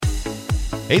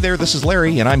Hey there, this is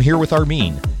Larry, and I'm here with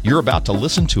Armin. You're about to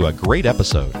listen to a great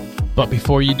episode. But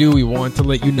before you do, we want to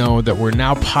let you know that we're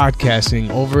now podcasting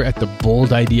over at the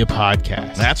Bold Idea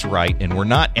Podcast. That's right, and we're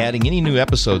not adding any new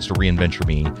episodes to Reinvent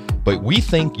Me, but we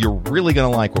think you're really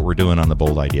going to like what we're doing on the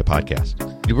Bold Idea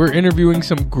Podcast. We're interviewing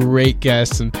some great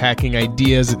guests and packing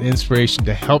ideas and inspiration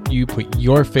to help you put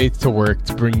your faith to work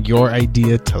to bring your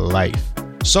idea to life.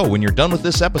 So when you're done with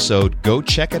this episode, go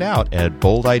check it out at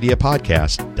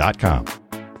boldideapodcast.com.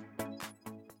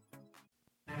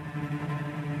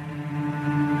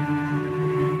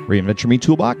 Reinvent Me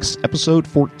Toolbox, Episode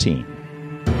 14.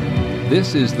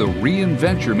 This is the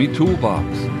Reinvent Me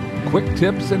Toolbox. Quick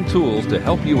tips and tools to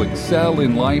help you excel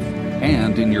in life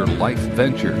and in your life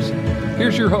ventures.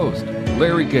 Here's your host,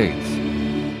 Larry Gates.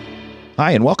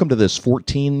 Hi, and welcome to this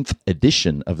 14th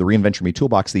edition of the Reinvent Me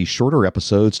Toolbox, these shorter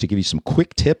episodes to give you some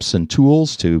quick tips and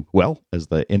tools to, well, as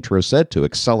the intro said, to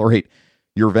accelerate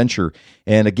your venture.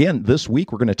 And again, this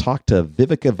week, we're going to talk to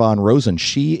Viveka von Rosen.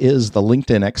 She is the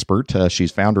LinkedIn expert.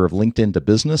 She's founder of LinkedIn to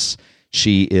Business.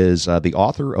 She is the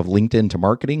author of LinkedIn to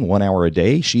Marketing, 1 hour a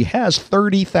day. She has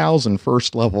 30,000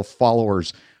 first-level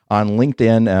followers on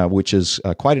LinkedIn, which is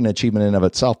quite an achievement in and of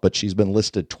itself, but she's been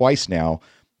listed twice now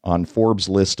on Forbes'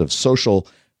 list of social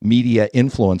media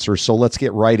influencers. So let's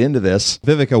get right into this.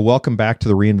 Viveka, welcome back to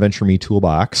the Reinvent Me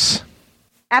Toolbox.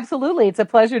 Absolutely. It's a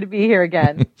pleasure to be here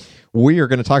again. We are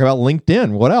going to talk about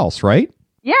LinkedIn. What else, right?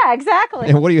 Yeah, exactly.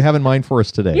 And what do you have in mind for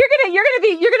us today? You're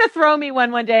gonna throw me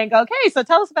one day and go, okay, so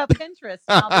tell us about Pinterest.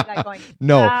 And I'll be like going,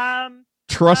 no,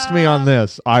 trust me on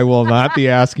this. I will not be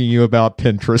asking you about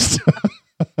Pinterest.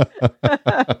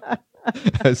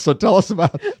 So tell us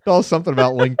something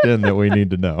about LinkedIn that we need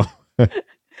to know. Let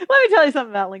me tell you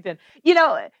something about LinkedIn. You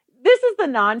know, this is the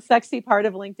non-sexy part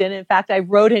of LinkedIn. In fact, I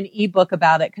wrote an ebook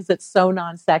about it because it's so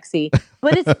non-sexy.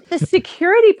 But it's the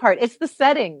security part. It's the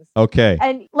settings. Okay.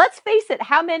 And let's face it,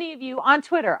 how many of you on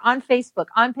Twitter, on Facebook,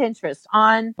 on Pinterest,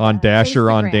 on Dasher,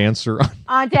 Instagram, on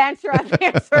Dancer, on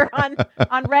Dancer, on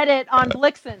Reddit, on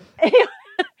Blixen.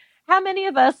 How many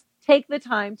of us take the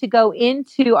time to go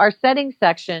into our settings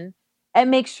section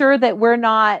and make sure that we're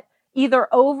not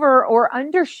either over or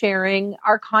under sharing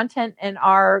our content and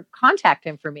our contact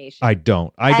information? I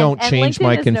don't change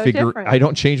my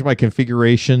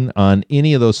configuration on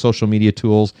any of those social media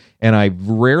tools, and I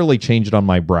rarely change it on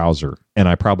my browser, and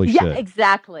I probably should. Yeah,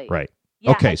 exactly. Right.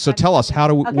 Yeah, okay, so tell us, what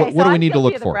do we need to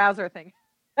look for? The browser thing.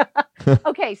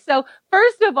 Okay, so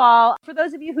first of all, for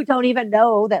those of you who don't even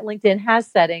know that LinkedIn has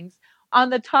settings, on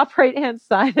the top right-hand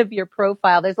side of your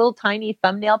profile, there's a little tiny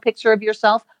thumbnail picture of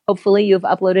yourself. Hopefully you've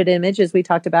uploaded images we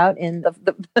talked about in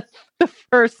the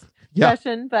first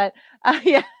session. But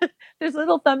there's a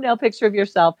little thumbnail picture of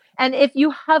yourself. And if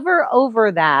you hover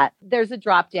over that, there's a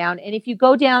drop down. And if you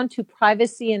go down to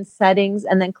privacy and settings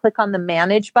and then click on the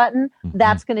manage button,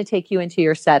 that's going to take you into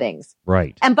your settings.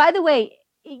 Right. And by the way,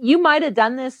 you might have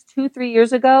done this 2-3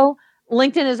 years ago.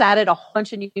 LinkedIn has added a whole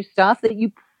bunch of new stuff that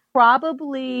you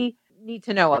probably need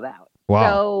to know about. Wow.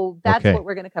 So that's what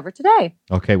we're going to cover today.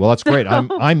 Okay, well, that's great.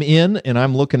 I'm in, and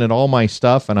I'm looking at all my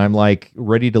stuff, and I'm like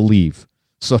ready to leave.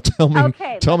 So tell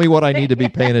me what I need to be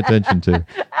paying attention to.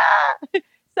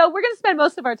 So we're going to spend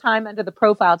most of our time under the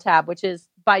profile tab, which is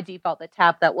by default the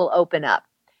tab that will open up.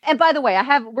 And by the way, I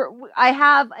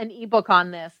have an ebook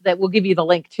on this that we'll give you the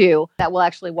link to that will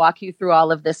actually walk you through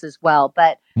all of this as well.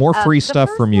 But more free stuff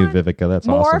from you, Viveka. That's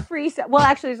awesome. More free stuff. Well,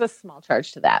 actually, there's a small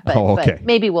charge to that, but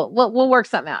maybe we'll work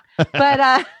something out.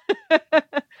 But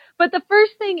but the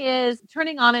first thing is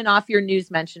turning on and off your news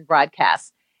mention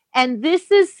broadcasts. And this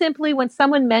is simply when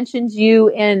someone mentions you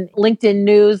in LinkedIn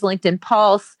News, LinkedIn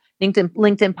Pulse,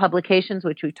 LinkedIn Publications,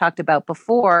 which we've talked about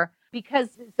before. So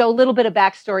a little bit of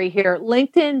backstory here.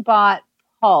 LinkedIn bought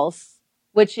Pulse,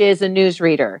 which is a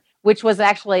newsreader, which was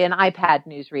actually an iPad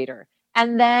newsreader.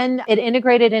 And then it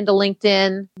integrated into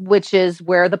LinkedIn, which is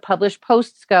where the published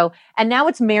posts go. And now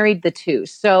it's married the two.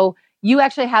 So you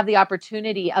actually have the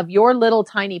opportunity of your little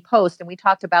tiny post. And we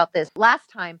talked about this last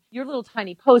time, your little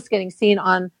tiny post getting seen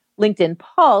on LinkedIn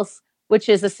Pulse, which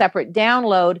is a separate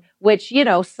download, which,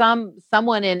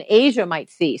 someone in Asia might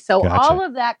see. So all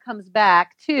of that comes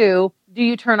back to, do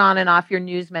you turn on and off your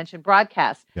news mention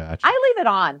broadcast? Gotcha. I leave it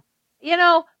on.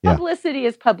 Publicity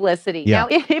is publicity. Yeah. Now,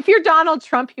 if you're Donald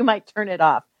Trump, you might turn it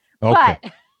off. Okay.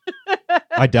 But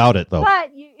I doubt it, though.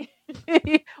 But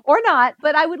or not,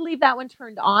 but I would leave that one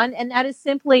turned on. And that is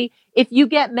simply, if you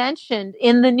get mentioned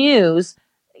in the news,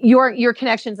 your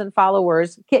connections and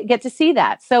followers get to see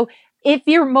that. So if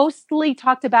you're mostly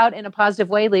talked about in a positive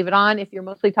way, leave it on. If you're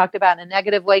mostly talked about in a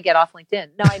negative way, get off LinkedIn.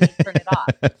 No, I mean, turn it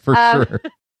off. For sure.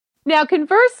 Now,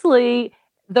 conversely,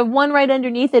 the one right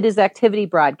underneath it is activity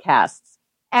broadcasts.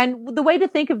 And the way to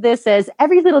think of this is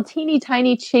every little teeny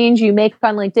tiny change you make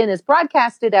on LinkedIn is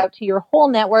broadcasted out to your whole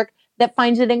network that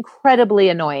finds it incredibly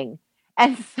annoying.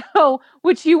 And so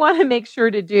what you want to make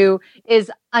sure to do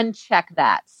is uncheck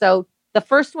that. So the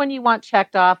first one you want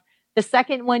checked off, the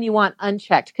second one you want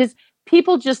unchecked, because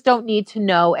people just don't need to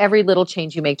know every little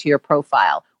change you make to your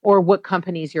profile or what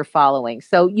companies you're following.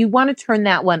 So you want to turn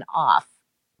that one off.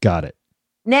 Got it.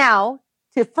 Now,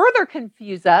 to further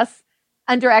confuse us,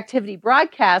 under activity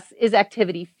broadcasts is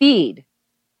activity feed.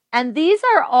 And these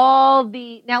are all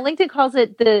now LinkedIn calls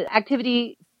it the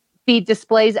activity feed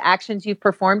displays actions you've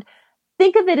performed.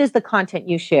 Think of it as the content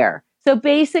you share. So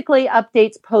basically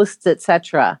updates, posts,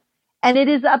 etc. And it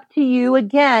is up to you,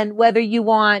 again, whether you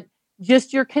want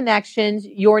just your connections,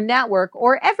 your network,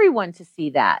 or everyone to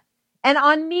see that. And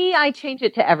on me, I change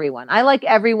it to everyone. I like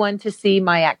everyone to see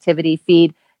my activity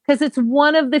feed because it's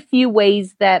one of the few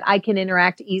ways that I can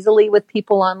interact easily with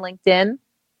people on LinkedIn.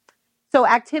 So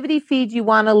activity feed you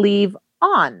want to leave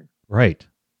on. Right.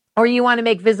 Or you want to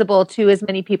make visible to as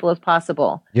many people as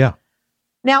possible. Yeah.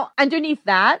 Now, underneath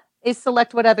that is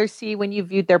select what others see when you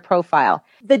viewed their profile.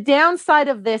 The downside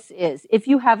of this is if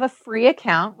you have a free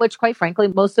account, which quite frankly,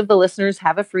 most of the listeners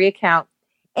have a free account,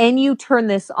 and you turn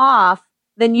this off,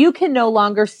 then you can no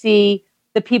longer see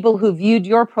the people who viewed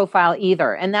your profile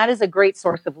either. And that is a great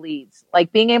source of leads.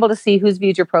 Like being able to see who's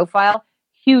viewed your profile,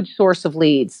 huge source of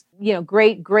leads.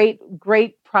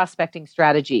 Great prospecting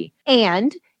strategy.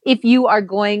 And if you are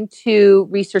going to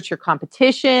research your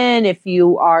competition, if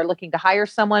you are looking to hire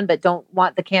someone but don't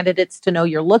want the candidates to know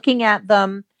you're looking at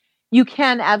them, you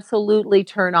can absolutely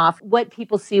turn off what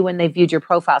people see when they viewed your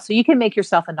profile. So you can make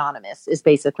yourself anonymous is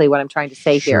basically what I'm trying to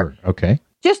say here. Okay.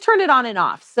 Just turn it on and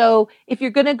off. So if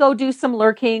you're going to go do some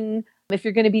lurking, if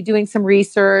you're going to be doing some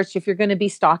research, if you're going to be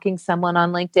stalking someone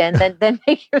on LinkedIn, then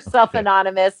make yourself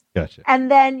anonymous. Gotcha.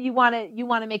 And then you want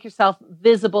to make yourself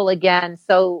visible again.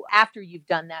 So after you've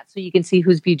done that, so you can see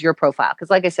who's viewed your profile.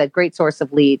 Because like I said, great source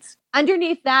of leads.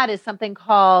 Underneath that is something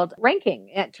called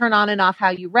ranking. Turn on and off how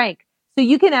you rank. So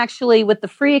you can actually, with the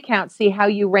free account, see how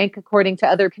you rank according to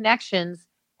other connections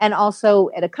and also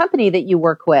at a company that you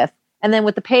work with. And then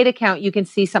with the paid account, you can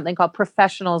see something called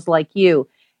professionals like you.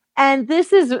 And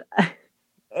this is,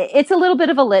 it's a little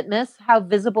bit of a litmus. How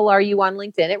visible are you on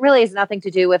LinkedIn? It really has nothing to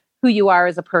do with who you are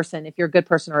as a person, if you're a good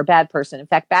person or a bad person. In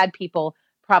fact, bad people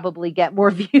probably get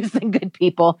more views than good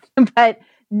people. But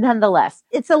nonetheless,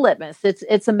 it's a litmus.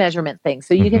 It's a measurement thing.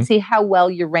 So you can see how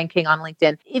well you're ranking on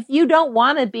LinkedIn. If you don't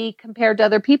want to be compared to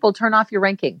other people, turn off your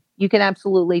ranking. You can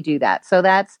absolutely do that. So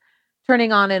that's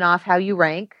turning on and off how you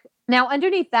rank. Now,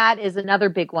 underneath that is another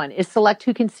big one, is select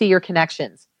who can see your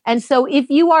connections. And so if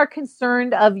you are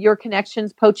concerned of your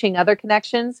connections poaching other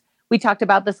connections, we talked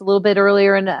about this a little bit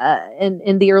earlier in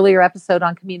the earlier episode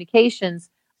on communications.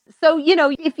 So,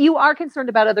 if you are concerned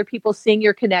about other people seeing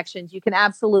your connections, you can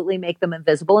absolutely make them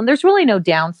invisible. And there's really no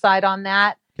downside on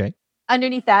that. Okay.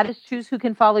 Underneath that is choose who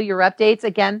can follow your updates.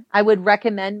 Again, I would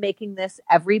recommend making this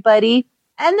everybody.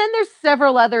 And then there's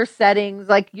several other settings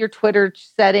like your Twitter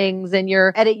settings and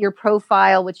your edit your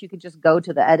profile, which you can just go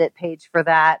to the edit page for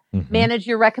that. Manage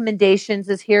your recommendations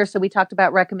is here. So we talked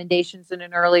about recommendations in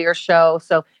an earlier show.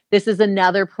 So this is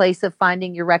another place of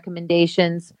finding your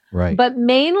recommendations. Right. But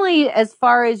mainly as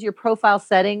far as your profile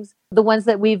settings, the ones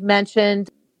that we've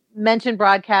mentioned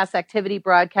broadcast,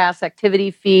 activity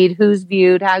feed, who's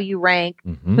viewed, how you rank,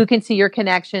 who can see your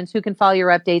connections, who can follow your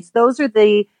updates. Those are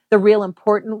the real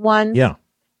important ones. Yeah.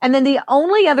 And then the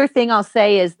only other thing I'll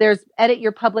say is there's edit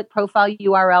your public profile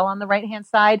URL on the right-hand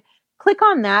side. Click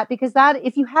on that because that,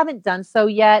 if you haven't done so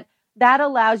yet, that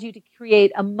allows you to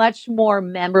create a much more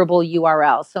memorable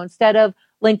URL. So instead of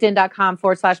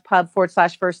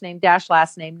linkedin.com/pub/first name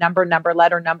 -last name, number,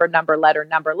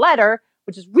 letter,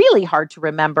 which is really hard to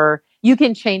remember, you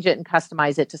can change it and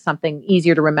customize it to something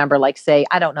easier to remember, like say,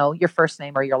 I don't know, your first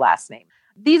name or your last name.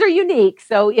 These are unique.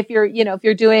 So if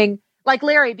you're doing like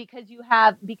Larry, because you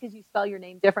spell your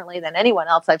name differently than anyone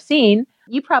else I've seen,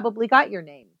 you probably got your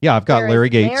name. Yeah, I've got Larry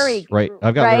Gates. Right.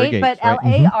 I've got Larry Gates. But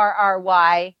Larry Gates,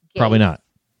 probably not.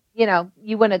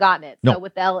 You wouldn't have gotten it. No. So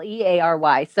with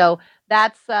Leary. So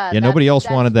that's nobody else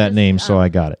wanted that name, so I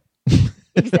got it.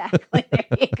 Exactly. There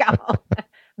you go.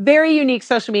 Very unique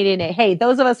social media name. Hey,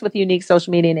 those of us with unique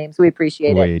social media names, we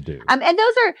appreciate it. We do. And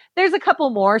there's a couple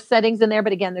more settings in there,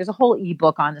 but again, there's a whole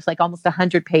ebook on this, like almost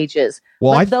 100 pages.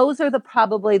 Well, but those are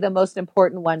probably the most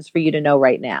important ones for you to know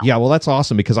right now. Yeah, well, that's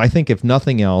awesome because I think if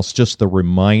nothing else, just the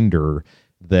reminder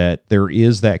that there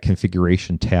is that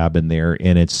configuration tab in there,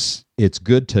 and it's it's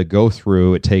good to go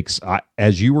through. It takes,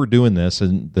 as you were doing this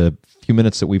in the few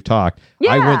minutes that we've talked,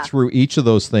 I went through each of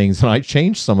those things and I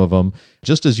changed some of them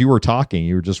just as you were talking.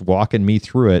 You were just walking me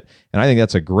through it. And I think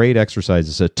that's a great exercise.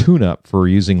 It's a tune-up for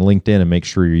using LinkedIn and make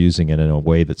sure you're using it in a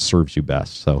way that serves you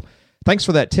best. So thanks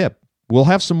for that tip. We'll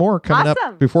have some more coming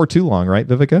up before too long, right,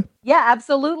 Viveka? Yeah,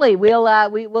 absolutely.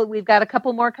 We've got a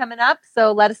couple more coming up.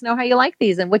 So let us know how you like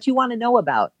these and what you want to know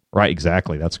about. Right,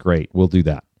 exactly. That's great. We'll do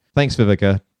that. Thanks,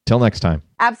 Viveka. Till next time.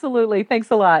 Absolutely. Thanks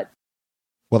a lot.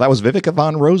 Well, that was Viveka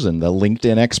von Rosen, the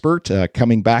LinkedIn expert,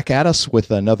 coming back at us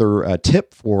with another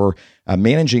tip for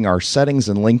managing our settings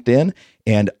in LinkedIn.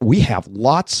 And we have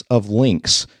lots of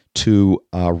links to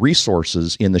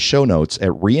resources in the show notes at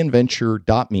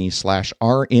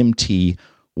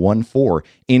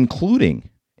reinventure.me/RMT014,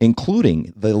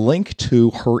 including the link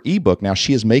to her ebook. Now,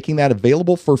 she is making that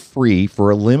available for free for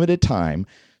a limited time,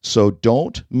 so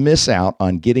don't miss out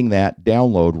on getting that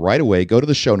download right away. Go to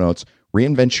the show notes,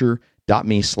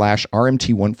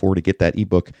 reinventure.me/RMT014 to get that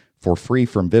ebook for free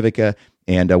from Viveka,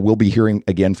 and we'll be hearing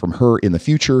again from her in the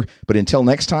future. But until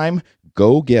next time,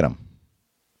 go get them.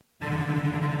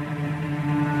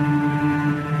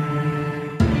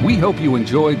 We hope you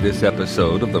enjoyed this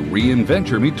episode of the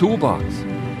Reinventure Me Toolbox.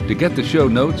 To get the show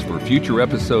notes for future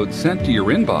episodes sent to your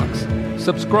inbox,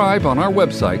 subscribe on our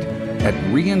website at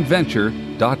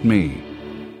reinventure.me.